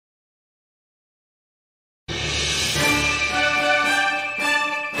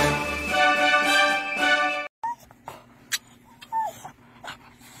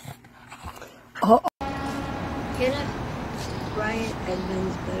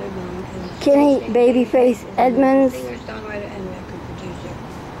Kenny Babyface Edmonds. Singer, songwriter, and record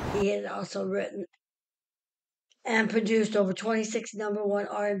producer. He has also written and produced over 26 number one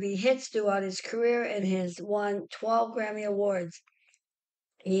R&B hits throughout his career and has won 12 Grammy Awards.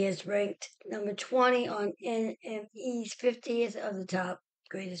 He is ranked number 20 on NME's 50th of the top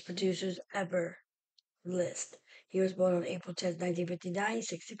greatest producers ever list. He was born on April 10th, 1959. He's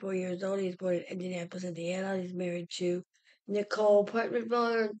 64 years old. He was born in Indianapolis, Indiana. He's married to Nicole Partner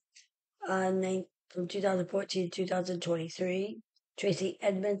from 2014 to 2023. Tracy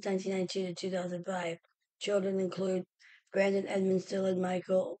Edmonds, 1992 to 2005. Children include Brandon Edmonds, Dylan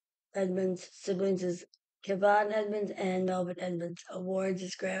Michael Edmonds. Siblings is Kevon Edmonds and Melvin Edmonds. Awards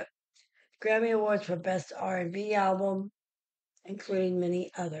is Grammy Awards for Best R&B Album, including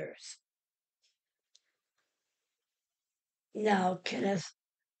many others. Now, Kenneth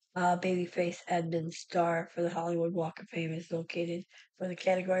Babyface Edmonds star for the Hollywood Walk of Fame is located for the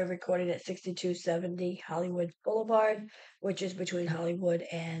category recorded at 6270 Hollywood Boulevard, which is between Hollywood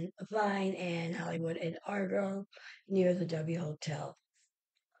and Vine and Hollywood and Argo, near the W Hotel,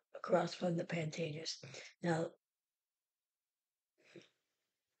 across from the Pantages. Now,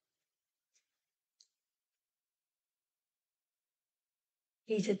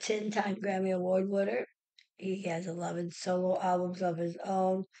 he's a 10-time Grammy Award winner. He has 11 solo albums of his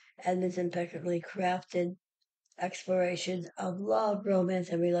own. Edmonds' impeccably crafted explorations of love, romance,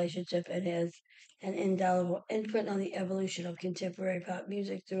 and relationship, and has an indelible imprint on the evolution of contemporary pop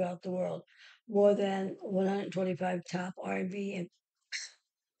music throughout the world. More than 125 top R&B and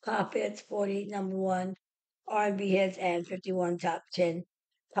pop hits, 40 number one R&B hits, and 51 top 10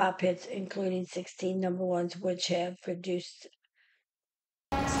 pop hits, including 16 number ones, which have produced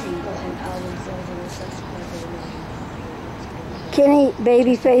single and album sales in excess of $1 million. Kenny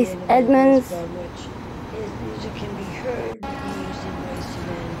Babyface Edmonds. Which his music can be heard used in Boyz II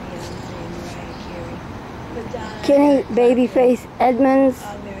Men, Beyonce, Mariah Carey, Madonna, Kenny Babyface Edmonds.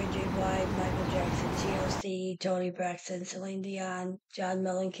 Mary J. Blige, Michael Jackson, TLC, Tony Braxton, Celine Dion, John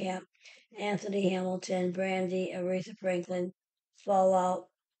Mellencamp, Anthony Hamilton, Brandy, Aretha Franklin, Fall Out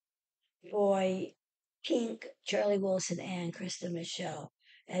Boy, Pink, Charlie Wilson, and Krista Michelle.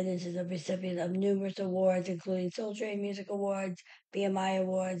 Edmonds is a recipient of numerous awards, including Soul Train Music Awards, BMI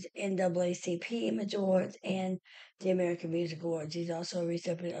Awards, NAACP Image Awards, and the American Music Awards. He's also a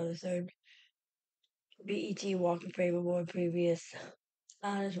recipient of the third BET Walk of Fame Award, previous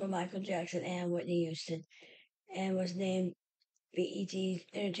honors for Michael Jackson and Whitney Houston, and was named BET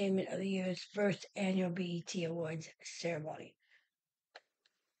Entertainment of the Year's first annual BET Awards ceremony.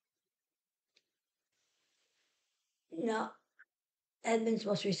 Now, Edmonds'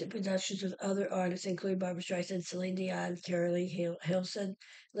 most recent productions with other artists include Barbra Streisand, Celine Dion, Carly Hilson,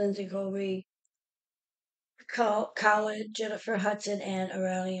 Lindsay Colby, Colin, Jennifer Hudson, and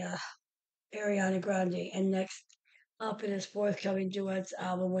Ariana Grande. And next up in his forthcoming duets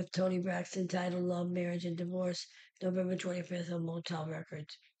album with Tony Braxton titled Love, Marriage, and Divorce, November 25th on Motown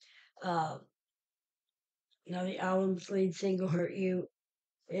Records. Now, the album's lead single, Hurt You,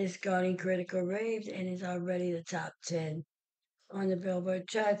 is garnering critical rave and is already the top 10 on the Billboard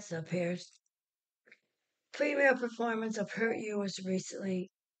charts. The pair's premiere performance of Hurt You was recently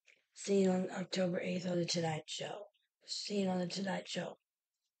seen on October 8th on The Tonight Show.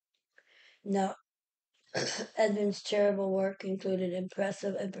 Now, Edmonds' charitable work included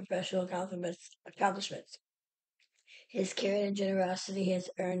impressive and professional accomplishments. His caring and generosity has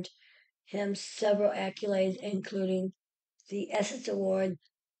earned him several accolades, including the Essence Award,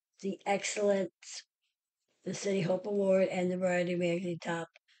 the Excellence, the City Hope Award, and the Variety Magazine Top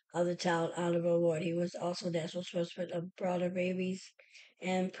of the Town Honorable Award. He was also national spokesman of Broader Babies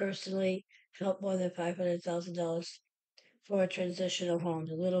and personally helped more than $500,000 for a transitional home.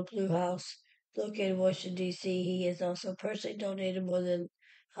 The Little Blue House, located in Washington, D.C., he has also personally donated more than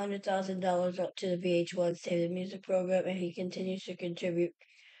 $100,000 to the VH1 Save the Music program, and he continues to contribute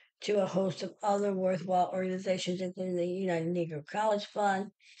to a host of other worthwhile organizations, including the United Negro College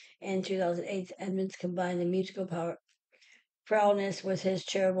Fund. In 2008, Edmonds combined the musical prowess with his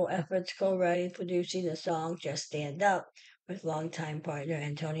charitable efforts, co-writing and producing the song Just Stand Up with longtime partner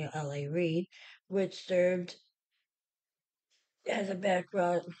Antonio L.A. Reid, which served as a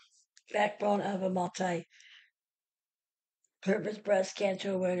backbone of a multi-purpose breast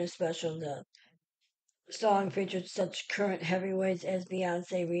cancer awareness special. The song featured such current heavyweights as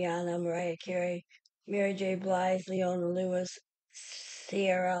Beyonce, Rihanna, Mariah Carey, Mary J. Blige, Leona Lewis,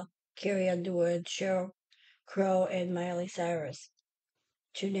 Sierra, Carrie Underwood, Sheryl Crow, and Miley Cyrus,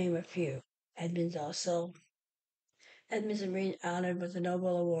 to name a few. Edmonds and Reid honored with the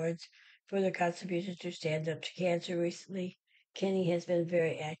Nobel Awards for their contributions to stand up to cancer recently. Kenny has been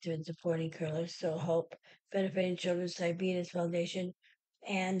very active in supporting Curlers So Hope, benefiting Children's Diabetes Foundation,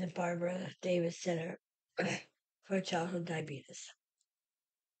 and the Barbara Davis Center for Childhood Diabetes.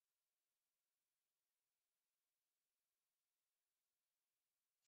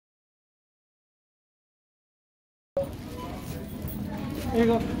 Here you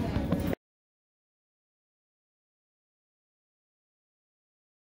go.